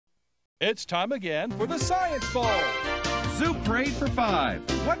It's time again for the Science Bowl. Zoo Parade for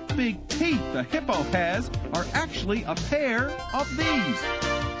 5. What big teeth the hippo has are actually a pair of these.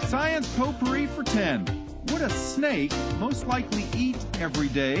 Science Potpourri for 10. Would a snake most likely eat every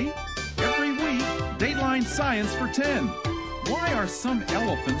day? Every week, Dateline Science for 10. Why are some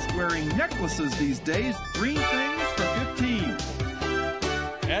elephants wearing necklaces these days? Green things for 15.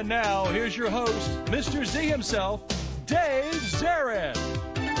 And now, here's your host, Mr. Z himself, Dave Zarin.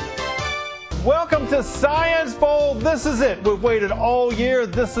 Welcome to Science Bowl. This is it. We've waited all year.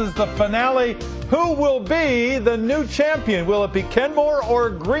 This is the finale. Who will be the new champion? Will it be Kenmoor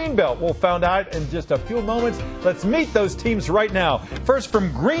or Greenbelt? We'll find out in just a few moments. Let's meet those teams right now. First,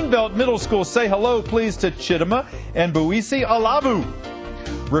 from Greenbelt Middle School, say hello, please, to Chidima and Buisi Alavu,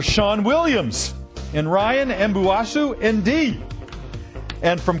 Rashawn Williams, and Ryan Mbuasu Ndi.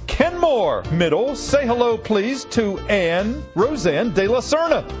 And from Kenmoor Middle, say hello, please, to Roseanne De La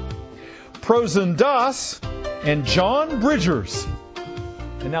Serna, Prosen Das, and John Bridgers.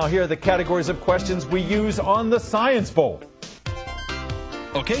 And now here are the categories of questions we use on the Science Bowl.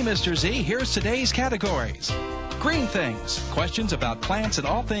 Okay, Mr. Z, here's today's categories. Green Things, questions about plants and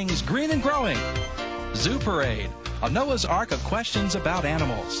all things green and growing. Zoo Parade, a Noah's Ark of questions about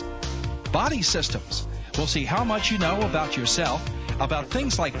animals. Body Systems, we'll see how much you know about yourself, about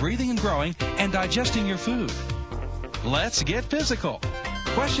things like breathing and growing and digesting your food. Let's Get Physical,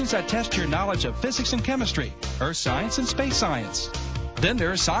 questions that test your knowledge of physics and chemistry, earth science and space science. Then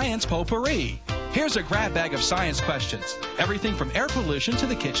there's Science Potpourri. Here's a grab bag of science questions, everything from air pollution to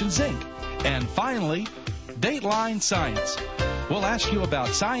the kitchen sink. And finally, Dateline Science. We'll ask you about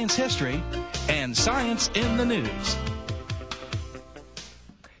science history and science in the news.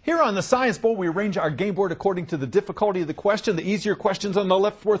 Here on the Science Bowl, we arrange our game board according to the difficulty of the question. The easier questions on the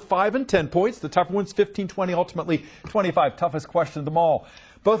left worth 5 and 10 points. The tougher ones 15, 20, ultimately 25. Toughest question of them all.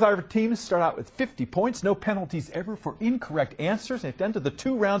 Both our teams start out with 50 points. No penalties ever for incorrect answers. At the end of the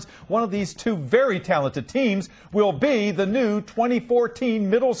 2 rounds, one of these 2 very talented teams will be the new 2014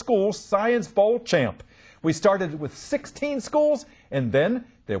 Middle School Science Bowl champ. We started with 16 schools, and then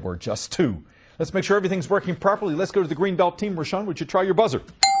there were just 2. Let's make sure everything's working properly. Let's go to the Greenbelt team. Rashawn, would you try your buzzer?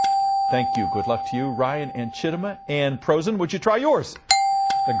 Thank you. Good luck to you, Ryan and Chidima. And Prosen, would you try yours?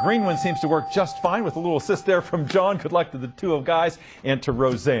 The green one seems to work just fine with a little assist there from John. Good luck to the 2 guys and to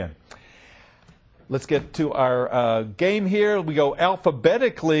Roseanne. Let's get to our game here. We go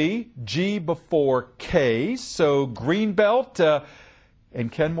alphabetically, G before K. So Greenbelt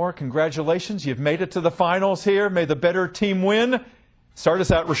and Kenmoor, congratulations. You've made it to the finals here. May the better team win. Start us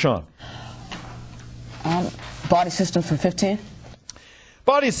out, Rashawn. Body Systems for 15.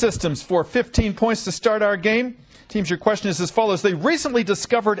 Body Systems for 15 points to start our game. Teams, your question is as follows. They recently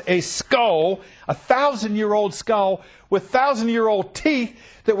discovered a skull, a 1,000-year-old skull with 1,000-year-old teeth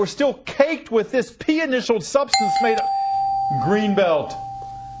that were still caked with this P-initialed substance made of Greenbelt.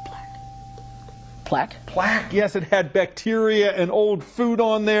 Plaque? Plaque, yes, it had bacteria and old food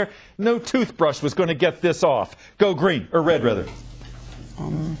on there. No toothbrush was going to get this off. Go green, or red rather.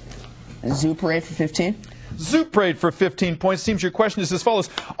 Zoo Parade for 15. Zoo Parade for 15 points. Teams, your question is as follows.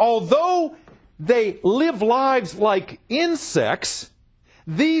 Although they live lives like insects,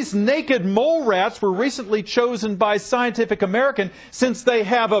 these naked mole rats were recently chosen by Scientific American since they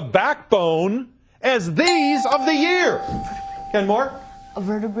have a backbone as these of the year. Kenmoor?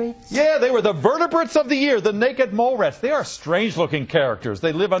 Vertebrates? Yeah, they were the vertebrates of the year, the naked mole rats. They are strange-looking characters.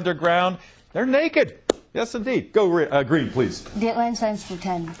 They live underground. They're naked. Yes, indeed. Go green, please. Dateline Science for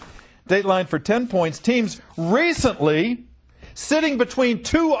 10. Dateline for 10 points. Teams, recently, sitting between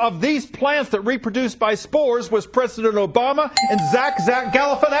 2 of these plants that reproduce by spores was President Obama and Zach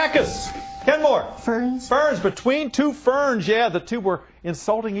Galifianakis. Kenmoor. Ferns. Ferns, between 2 ferns. Yeah, the 2 were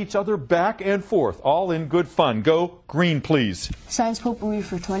insulting each other back and forth, all in good fun. Go green, please. Science Potpourri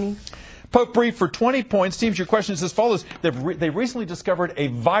for 20. Potpourri for 20 points. Teams, your question is as follows. They recently discovered a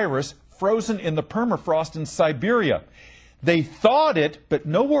virus frozen in the permafrost in Siberia. They thawed it, but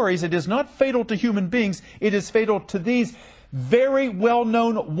no worries, it is not fatal to human beings. It is fatal to these very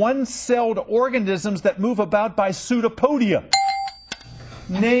well-known one-celled organisms that move about by pseudopodia.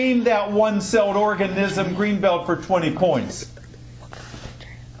 Name that one-celled organism, Greenbelt, for 20 points.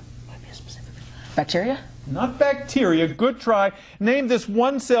 Bacteria? Not bacteria. Good try. Name this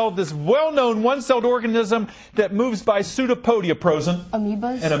one-celled, this well-known one-celled organism that moves by pseudopodia, Prosen.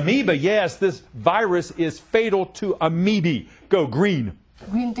 Amoebas. An amoeba, yes. This virus is fatal to amoebae. Go green.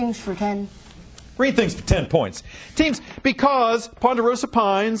 Green Things for 10. Green Things for 10 points. Teams, because ponderosa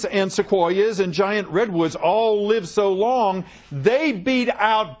pines and sequoias and giant redwoods all live so long, they beat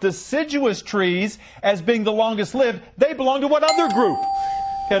out deciduous trees as being the longest lived. They belong to what other group?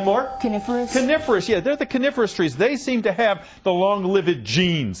 Kenmoor? Coniferous. Coniferous, yeah, they're the coniferous trees. They seem to have the long-lived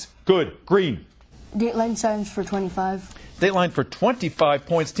genes. Good. Green. Dateline science for 25. Dateline for 25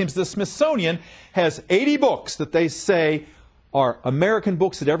 points. Teams, the Smithsonian has 80 books that they say are American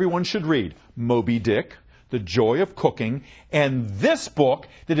books that everyone should read. Moby Dick, The Joy of Cooking, and this book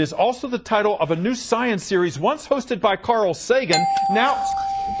that is also the title of a new science series once hosted by Carl Sagan. Now,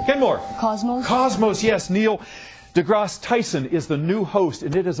 Kenmoor. Cosmos. Cosmos, yes. Neil deGrasse Tyson is the new host,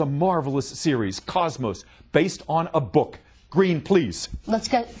 and it is a marvelous series, Cosmos, based on a book. Green, please. Let's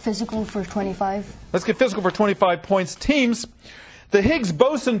get physical for 25. Let's get physical for 25 points. Teams, the Higgs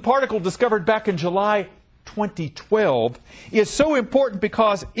boson particle discovered back in July 2012 is so important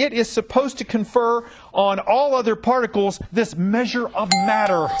because it is supposed to confer on all other particles this measure of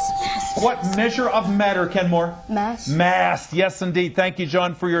matter. What measure of matter, Kenmoor? Mass. Mass. Yes, indeed. Thank you,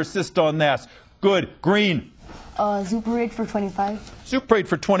 John, for your assist on that. Good. Green. Zuperate for 25. Zuperate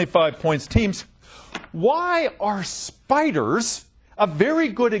for 25 points. Teams, why are spiders a very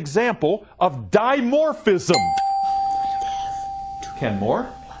good example of dimorphism?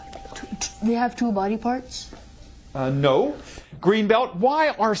 Kenmoor? They have two body parts. No. Greenbelt, why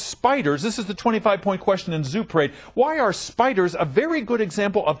are spiders, this is the 25-point question in Zuperate, why are spiders a very good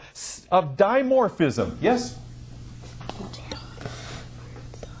example of dimorphism? Yes?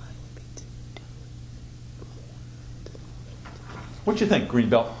 What do you think,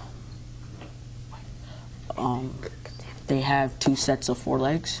 Greenbelt? They have two sets of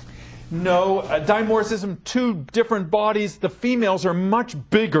forelegs. No, dimorphism, two different bodies. The females are much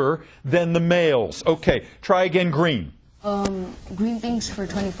bigger than the males. Okay, try again, Green. Green things for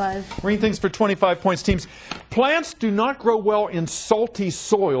 25. Green things for 25 points. Teams, plants do not grow well in salty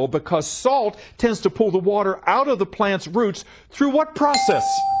soil because salt tends to pull the water out of the plant's roots. Through what process?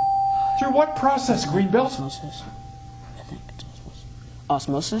 Through what process, Greenbelt? Osmosis. I think it's osmosis.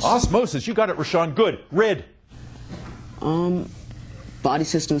 Osmosis? Osmosis. You got it, Rashawn. Good. Red. Body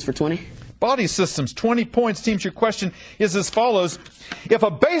systems for 20. Body systems, 20 points. Teams, your question is as follows. If a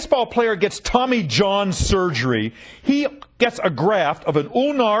baseball player gets Tommy John surgery, he gets a graft of an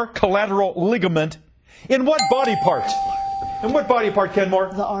ulnar collateral ligament. In what body part? In what body part,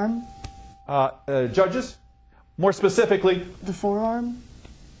 Kenmoor? The arm. Judges? More specifically? The forearm.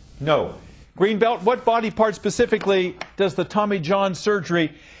 No. Greenbelt, what body part specifically does the Tommy John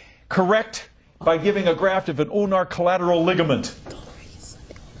surgery correct by giving a graft of an ulnar collateral ligament?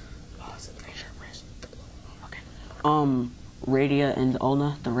 Radia and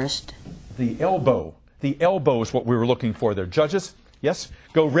ulna, the wrist. The elbow. The elbow is what we were looking for there. Judges? Yes?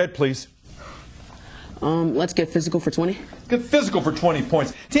 Go red, please. Let's get physical for 20. Get physical for 20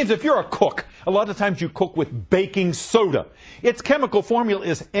 points. Teams, if you're a cook, a lot of times you cook with baking soda. Its chemical formula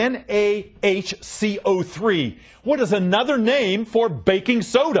is NaHCO3. What is another name for baking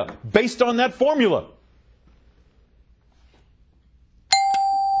soda based on that formula?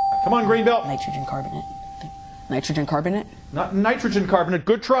 Come on, Greenbelt. Nitrogen carbonate. Nitrogen carbonate? Not nitrogen carbonate.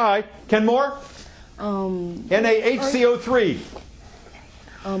 Good try. Kenmoor? NaHCO3.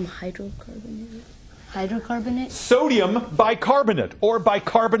 Hydrocarbonate. Hydrocarbonate? Sodium bicarbonate or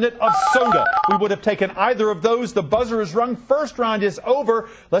bicarbonate of soda. We would have taken either of those. The buzzer is rung. First round is over.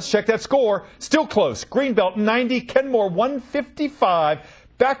 Let's check that score. Still close. Greenbelt 90, Kenmoor 155.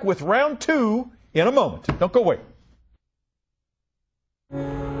 Back with round two in a moment. Don't go away.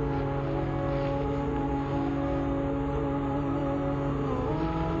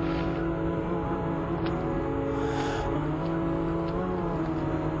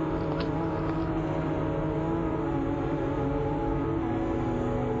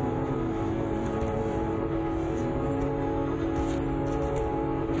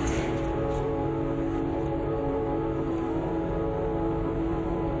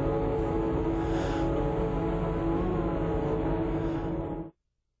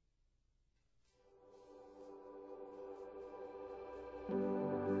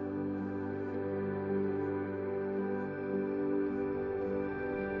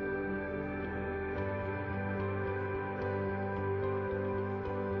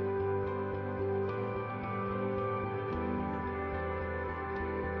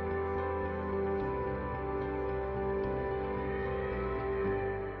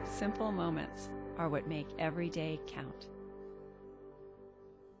 Simple moments are what make every day count.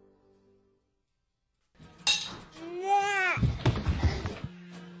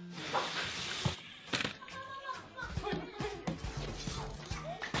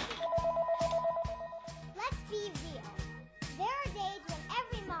 Let's be real. There are days when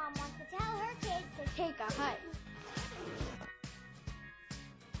every mom wants to tell her kids to take a hike.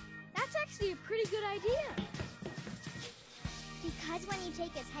 That's actually a pretty good idea. Because when you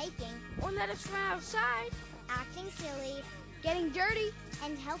take us hiking, or let us run outside, acting silly, getting dirty,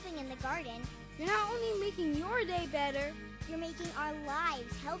 and helping in the garden, you're not only making your day better, you're making our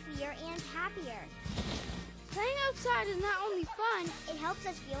lives healthier and happier. Playing outside is not only fun, it helps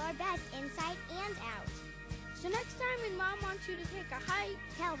us feel our best inside and out. So next time when Mom wants you to take a hike,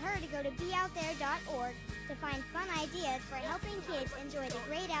 tell her to go to beoutthere.org to find fun ideas for helping kids enjoy the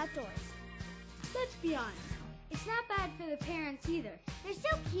great outdoors. Let's be honest, it's not bad for the parents either. They're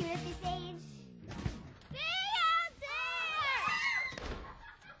so cute at this age. Be out there!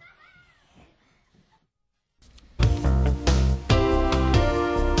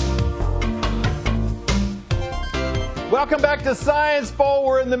 Welcome back to Science Bowl.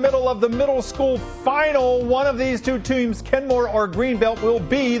 We're in the middle of the middle school final. One of these two teams, Kenmoor or Greenbelt, will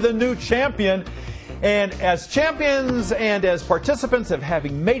be the new champion. And as champions and as participants of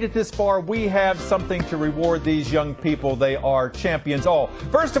having made it this far, we have something to reward these young people. They are champions all.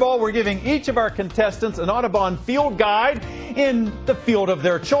 First of all, we're giving each of our contestants an Audubon field guide in the field of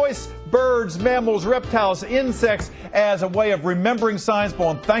their choice. Birds, mammals, reptiles, insects, as a way of remembering Science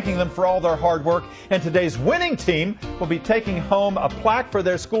Bowl and thanking them for all their hard work. And today's winning team will be taking home a plaque for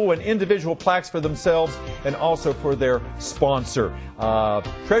their school and individual plaques for themselves and also for their sponsor.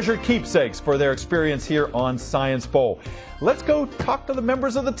 Treasured keepsakes for their experience here on Science Bowl. Let's go talk to the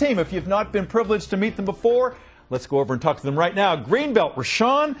members of the team. If you've not been privileged to meet them before, let's go over and talk to them right now. Greenbelt,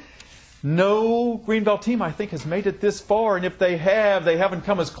 Rashawn. No Greenbelt team, I think, has made it this far, and if they have, they haven't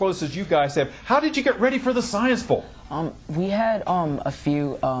come as close as you guys have. How did you get ready for the Science Bowl? We had a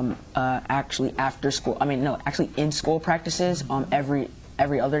few actually after school. Actually in school practices every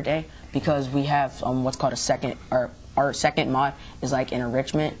other day, because we have what's called a second, or our second mod is like an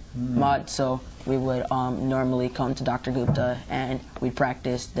enrichment mod. So we would normally come to Dr. Gupta and we'd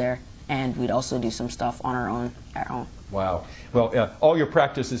practice there, and we'd also do some stuff on our own at home. Wow. Well, all your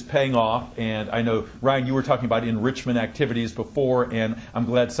practice is paying off, and I know, Ryan, you were talking about enrichment activities before, and I'm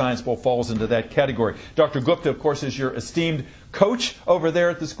glad Science Bowl falls into that category. Dr. Gupta, of course, is your esteemed coach over there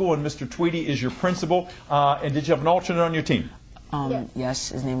at the school, and Mr. Tweedy is your principal. And did you have an alternate on your team? Yes,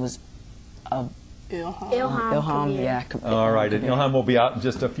 his name was Ilham, yeah. All right, and Ilham will be out in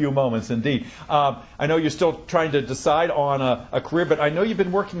just a few moments, indeed. I know you're still trying to decide on a career, but I know you've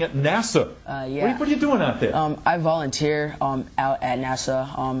been working at NASA. Yeah. What are you doing out there? I volunteer out at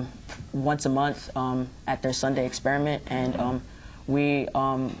NASA once a month at their Sunday experiment, and we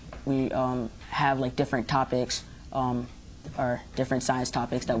have like different topics or different science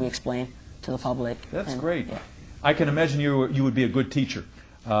topics that we explain to the public. That's and, great. Yeah. I can imagine you would be a good teacher.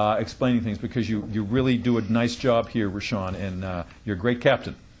 Explaining things, because you really do a nice job here, Rashawn, and you're a great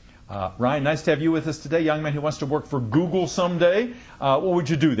captain. Ryan, nice to have you with us today, young man who wants to work for Google someday. What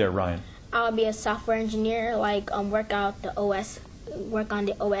would you do there, Ryan? I'll be a software engineer, like work on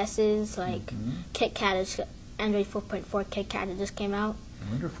the OSs, like KitKat, Android 4.4 KitKat that just came out.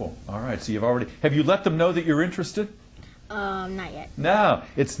 Wonderful. All right, so have you let them know that you're interested? Not yet. No,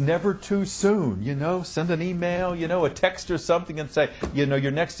 it's never too soon. Send an email, a text or something, and say,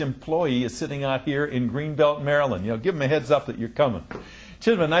 your next employee is sitting out here in Greenbelt, Maryland. Give them a heads up that you're coming.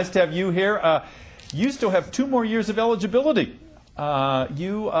 Chidman, nice to have you here. You still have 2 more years of eligibility.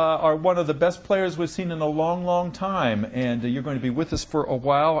 You are one of the best players we've seen in a long, long time, and you're going to be with us for a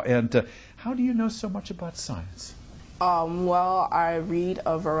while. And how do you know so much about science? Well, I read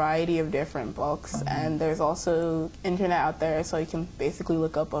a variety of different books, and there's also internet out there, so you can basically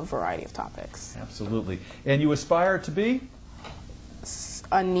look up a variety of topics. Absolutely. And you aspire to be?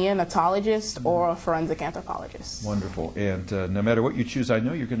 A neonatologist or a forensic anthropologist. Wonderful. And no matter what you choose, I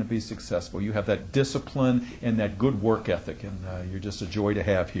know you're going to be successful. You have that discipline and that good work ethic, and you're just a joy to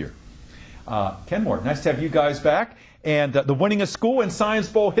have here. Kenmoor, nice to have you guys back. And the winningest school in Science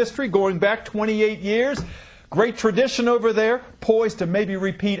Bowl history, going back 28 years. Great tradition over there, poised to maybe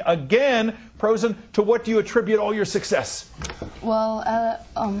repeat again. Prosen, to what do you attribute all your success? Well,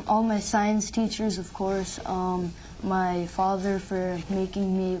 all my science teachers, of course. My father for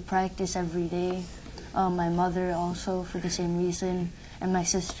making me practice every day. My mother also for the same reason. And my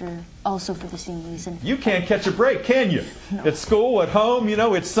sister also for the same reason. You can't catch a break, can you? No. At school, at home,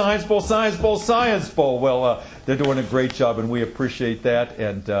 it's Science Bowl, Science Bowl, Science Bowl. Well, they're doing a great job, and we appreciate that.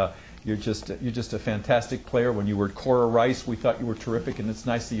 And you're just a fantastic player. When you were at Cora Rice, we thought you were terrific, and it's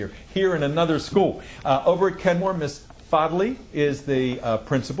nice that you're here in another school. Over at Kenmoor, Miss Fadley is the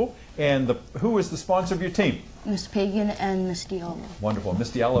principal, and who is the sponsor of your team? Miss Pagan and Miss Diallo. Wonderful.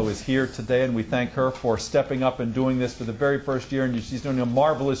 Miss Diallo is here today, and we thank her for stepping up and doing this for the very first year, and she's doing a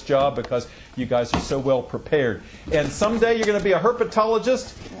marvelous job because you guys are so well prepared. And someday you're going to be a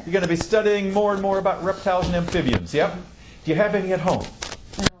herpetologist. You're going to be studying more and more about reptiles and amphibians, yep? Do you have any at home?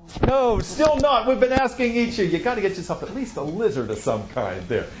 No, still not. We've been asking each of you. You got to get yourself at least a lizard of some kind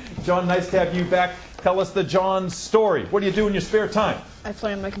there. John, nice to have you back. Tell us the John story. What do you do in your spare time? I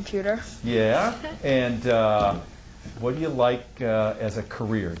play on my computer. Yeah, and what do you like as a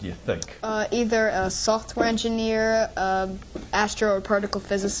career, do you think? Either a software engineer, astro or particle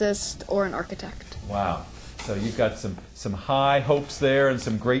physicist, or an architect. Wow. So you've got some high hopes there and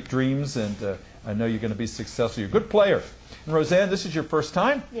some great dreams, and I know you're going to be successful. You're a good player. And Roseanne, this is your first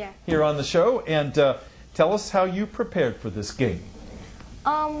time here on the show, and tell us how you prepared for this game.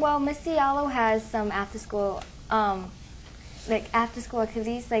 Well, Miss Diallo has some after-school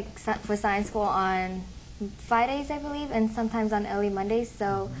activities, like for science school on Fridays, I believe, and sometimes on early Mondays.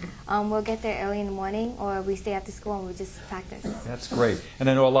 So we'll get there early in the morning, or we stay after school and we just practice. That's great. And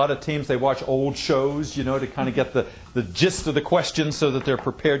I know a lot of teams, they watch old shows, you know, to kind of get the gist of the questions so that they're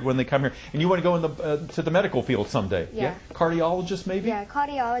prepared when they come here. And you want to go in to the medical field someday? Yeah. Cardiologist, maybe? Yeah,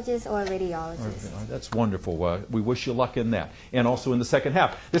 cardiologist or radiologist. That's wonderful. We wish you luck in that. And also in the second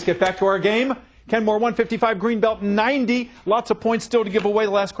half. Let's get back to our game. Kenmoor 155, Greenbelt 90. Lots of points still to give away.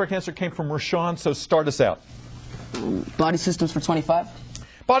 The last correct answer came from Rashawn, so start us out. Body systems for 25.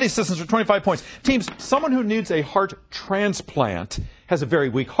 Body systems for 25 points. Teams, someone who needs a heart transplant has a very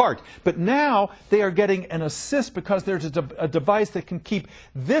weak heart. But now they are getting an assist because there's a device that can keep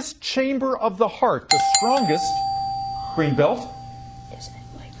this chamber of the heart, the strongest, Greenbelt.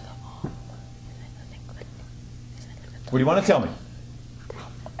 What do you want to tell me?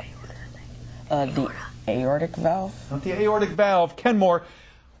 The aortic valve? Not the aortic valve. Kenmoor,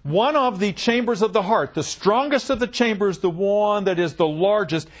 one of the chambers of the heart, the strongest of the chambers, the one that is the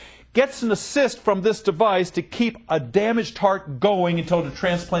largest, gets an assist from this device to keep a damaged heart going until the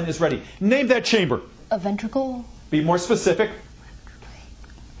transplant is ready. Name that chamber. A ventricle? Be more specific.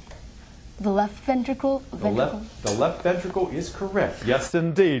 The left ventricle? The left ventricle is correct. Yes,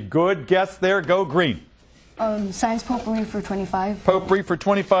 indeed. Good guess there. Go green. Science potpourri for 25. Potpourri for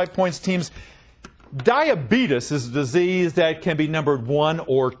 25 points, teams. Diabetes is a disease that can be numbered 1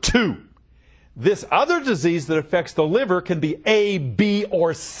 or 2. This other disease that affects the liver can be A, B,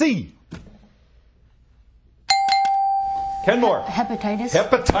 or C. Kenmoor. Hepatitis.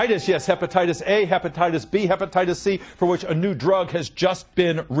 Hepatitis, yes. Hepatitis A, hepatitis B, hepatitis C, for which a new drug has just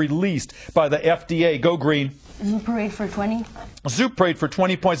been released by the FDA. Go green. Zuparade for 20. Zuparade for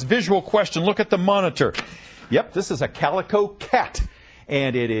 20 points. Visual question. Look at the monitor. Yep, this is a calico cat.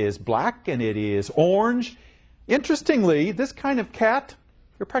 And it is black and it is orange. Interestingly, this kind of cat,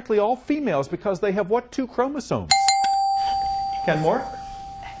 they're practically all females because they have what 2 chromosomes? Kenmoor?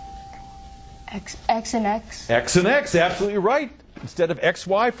 X and X. X and X, absolutely right. Instead of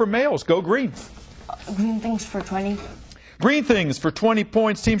XY for males. Go green. Green things for 20. Green things for 20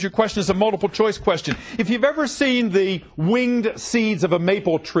 points. Teams, your question is a multiple choice question. If you've ever seen the winged seeds of a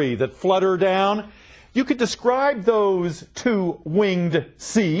maple tree that flutter down, you could describe those 2 winged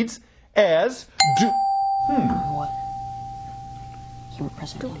seeds as... What? You were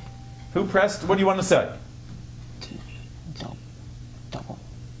pressing it. Who pressed? What do you want to say?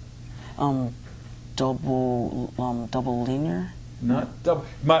 Double linear? Not double.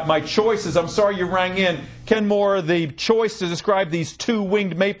 My choice is, I'm sorry you rang in. Kenmoor, the choice to describe these 2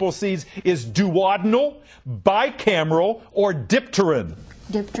 winged maple seeds is duodenal, bicameral, or dipteran.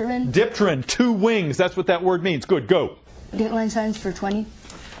 Dipteran. Dipteran, 2 wings. That's what that word means. Good, go. Dateline science for 20.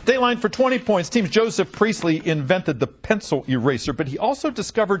 Dateline for 20 points. Teams, Joseph Priestley invented the pencil eraser, but he also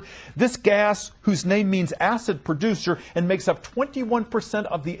discovered this gas whose name means acid producer and makes up 21%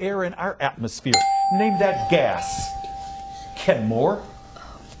 of the air in our atmosphere. Name that gas. Kenmoor.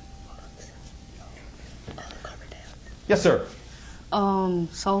 Yes, sir.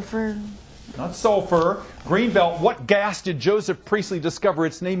 Sulfur. Not sulfur. Greenbelt. What gas did Joseph Priestley discover?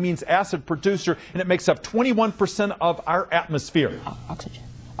 Its name means acid producer, and it makes up 21% of our atmosphere. Oxygen.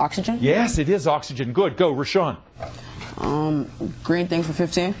 Oxygen? Yes, it is oxygen. Good. Go, Rashawn. Green things for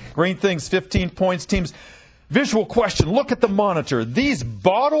 15. Green things, 15 points. Teams, visual question. Look at the monitor. These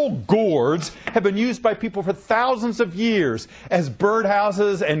bottle gourds have been used by people for thousands of years as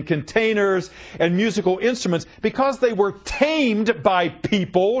birdhouses and containers and musical instruments because they were tamed by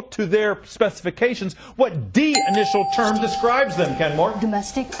people to their specifications. What D initial term describes them, Kenmoor?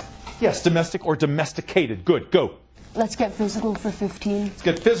 Domestic. Yes, domestic or domesticated. Good. Go. Let's get physical for 15. Let's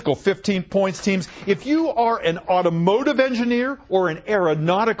get physical, 15 points, teams. If you are an automotive engineer or an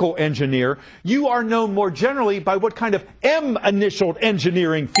aeronautical engineer, you are known more generally by what kind of M-initialed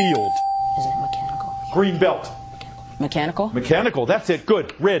engineering field? Is it mechanical? Greenbelt. Mechanical? Mechanical, that's it.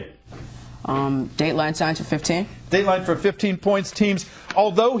 Good. Red. Dateline science for 15. Dateline for 15 points, teams.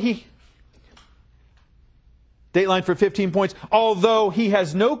 Although he... Dateline for 15 points. Although he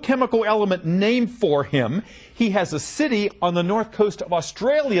has no chemical element named for him, he has a city on the north coast of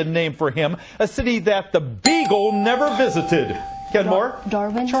Australia named for him, a city that the Beagle never visited. Kenmoor?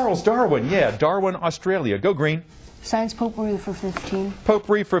 Darwin. Charles Darwin, yeah, Darwin, Australia. Go Green. Science potpourri for 15.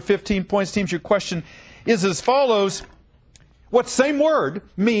 Potpourri for 15 points. Teams, your question is as follows. What same word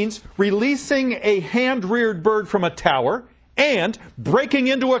means releasing a hand-reared bird from a tower and breaking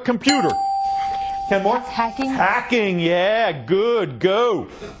into a computer? Kenmoor? Hacking. Hacking, yeah, good, go.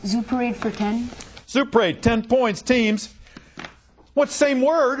 Zoo parade for 10. Zoo parade, 10 points, teams. What same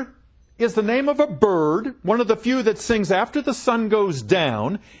word is the name of a bird, one of the few that sings after the sun goes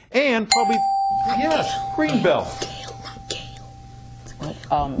down, and probably, yes, Greenbelt.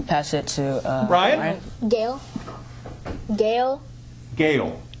 Pass it to Ryan? Gale. Gale.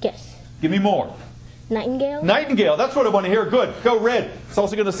 Gale. Yes. Give me more. Nightingale. Nightingale, that's what I want to hear. Good. Go Red. It's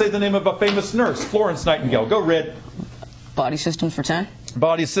also going to say the name of a famous nurse, Florence Nightingale. Go Red. Body systems for 10.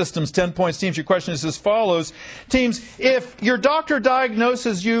 Body systems, 10 points. Teams, your question is as follows. Teams, if your doctor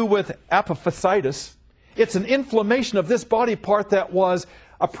diagnoses you with apophysitis, it's an inflammation of this body part that was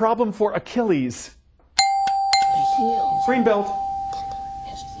a problem for Achilles. Greenbelt.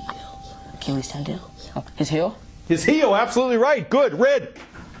 Achilles tendon. Oh, his heel. His heel, absolutely right. Good. Red.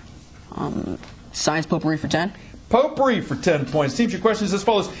 Science potpourri for 10. Potpourri for 10 points. Teams, your question is as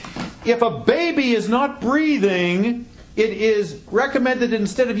follows. If a baby is not breathing, it is recommended that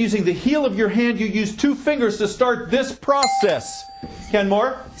instead of using the heel of your hand, you use 2 fingers to start this process.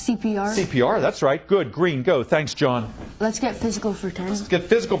 Kenmoor? CPR. CPR, that's right. Good. Green, go. Thanks, John. Let's get physical for 10. Let's get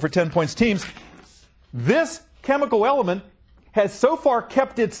physical for 10 points. Teams, this chemical element has so far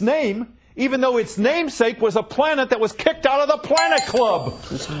kept its name, even though its namesake was a planet that was kicked out of the Planet Club.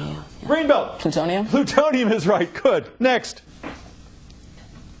 Plutonium. Yeah. Greenbelt. Plutonium. Plutonium is right. Good. Next.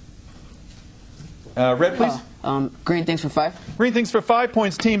 Red, please. Green things for 5. Green things for 5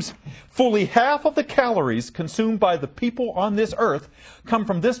 points. Teams, fully half of the calories consumed by the people on this earth come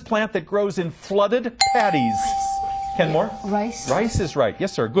from this plant that grows in flooded paddies. Kenmoor? Rice. Rice is right.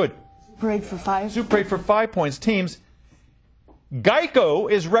 Yes, sir. Good. Parade for 5. Zoo parade for 5 points. Teams,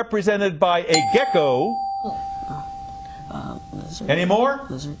 Geico is represented by a gecko. Lizard. Any more?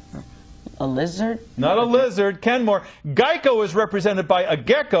 Lizard. A lizard? Not a lizard. Kenmoor. Geico is represented by a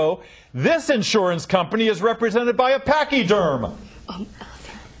gecko. This insurance company is represented by a pachyderm.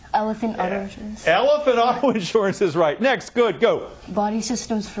 Elephant auto insurance. Elephant auto insurance is right. Next. Good. Go. Body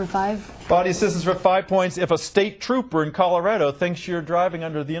systems for 5. Body systems for 5 points. If a state trooper in Colorado thinks you're driving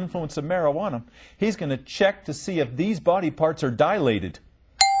under the influence of marijuana, he's going to check to see if these body parts are dilated.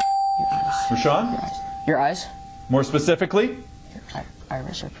 Rashawn? Your eyes? More specifically? Your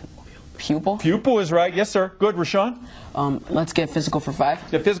iris or pupil? Pupil is right. Yes, sir. Good. Rashawn? Let's get physical for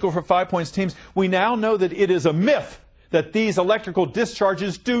 5. Get physical for 5 points. Teams, we now know that it is a myth that these electrical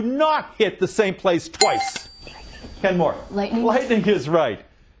discharges do not hit the same place twice. Kenmoor. Lightning. Lightning is right.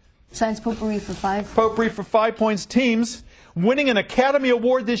 Science potpourri for 5. Potpourri for 5 points. Teams, winning an Academy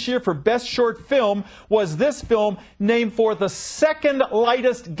Award this year for Best Short Film was this film named for the second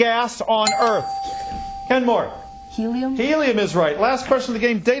lightest gas on Earth. Kenmoor. Helium. Helium is right. Last question of the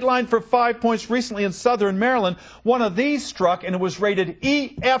game. Dateline for 5 points. Recently in Southern Maryland, one of these struck and it was rated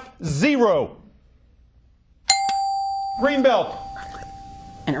EF0. Greenbelt.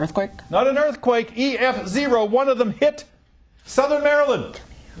 An earthquake? Not an earthquake. EF0. One of them hit Southern Maryland.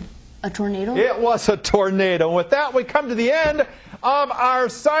 A tornado? It was a tornado. And with that, we come to the end of our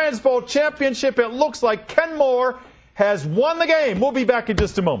Science Bowl championship. It looks like Kenmoor has won the game. We'll be back in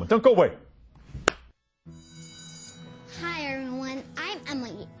just a moment. Don't go away. Hi everyone, I'm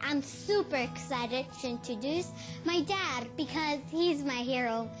Emily. I'm super excited to introduce my dad because he's my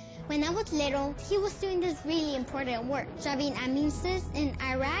hero. When I was little, he was doing this really important work, driving ambulances in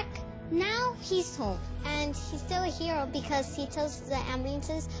Iraq. Now he's home, and he's still a hero because he tells the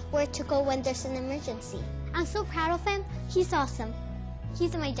ambulances where to go when there's an emergency. I'm so proud of him. He's awesome.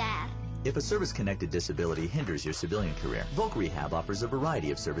 He's my dad. If a service-connected disability hinders your civilian career, Volk Rehab offers a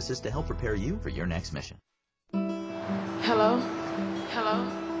variety of services to help prepare you for your next mission. Hello? Hello?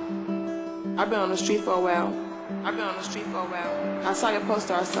 I've been on the street for a while. I saw your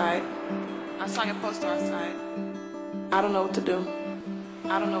poster outside. I don't know what to do.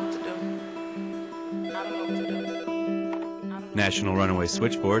 National Runaway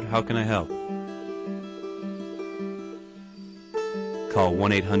Switchboard, how can I help? Call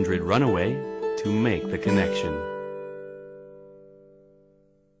 1-800-RUNAWAY to make the connection.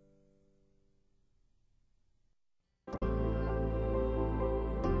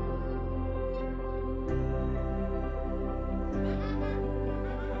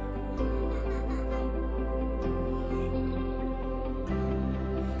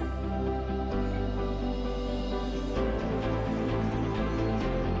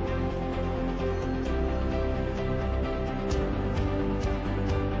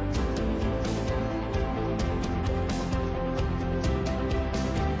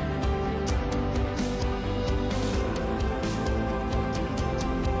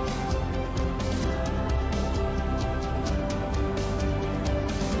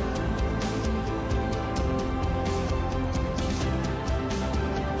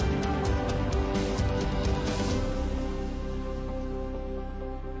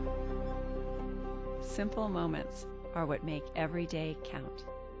 simple moments are what make every day count.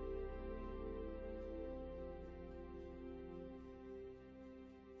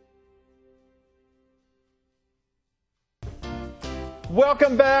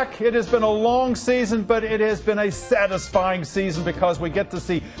 Welcome back. It has been a long season, but it has been a satisfying season because we get to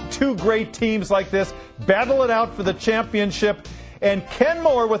see two great teams like this battle it out for the championship. And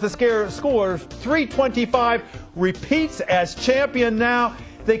Kenmoor, with a score of 325, repeats as champion now.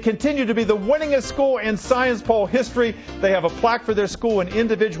 They continue to be the winningest school in science poll history. They have a plaque for their school and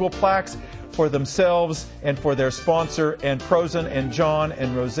individual plaques for themselves and for their sponsor, and Prozen and John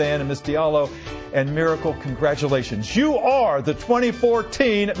and Roseanne and Miss Diallo and Miracle. Congratulations. You are the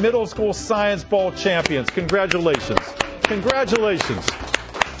 2014 Middle School Science Bowl champions. Congratulations. Congratulations.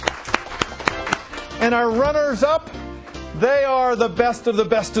 And our runners-up, they are the best of the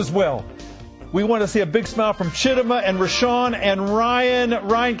best as well. We want to see a big smile from Chittima and Rashawn and Ryan.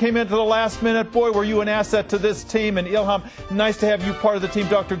 Ryan came into the last minute. Boy, were you an asset to this team. And Ilham, nice to have you part of the team.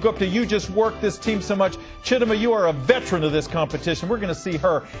 Dr. Gupta, you just worked this team so much. Chittima, you are a veteran of this competition. We're going to see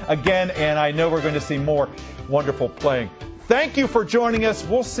her again, and I know we're going to see more wonderful playing. Thank you for joining us.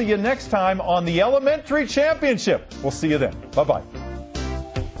 We'll see you next time on the Elementary Championship. We'll see you then. Bye-bye.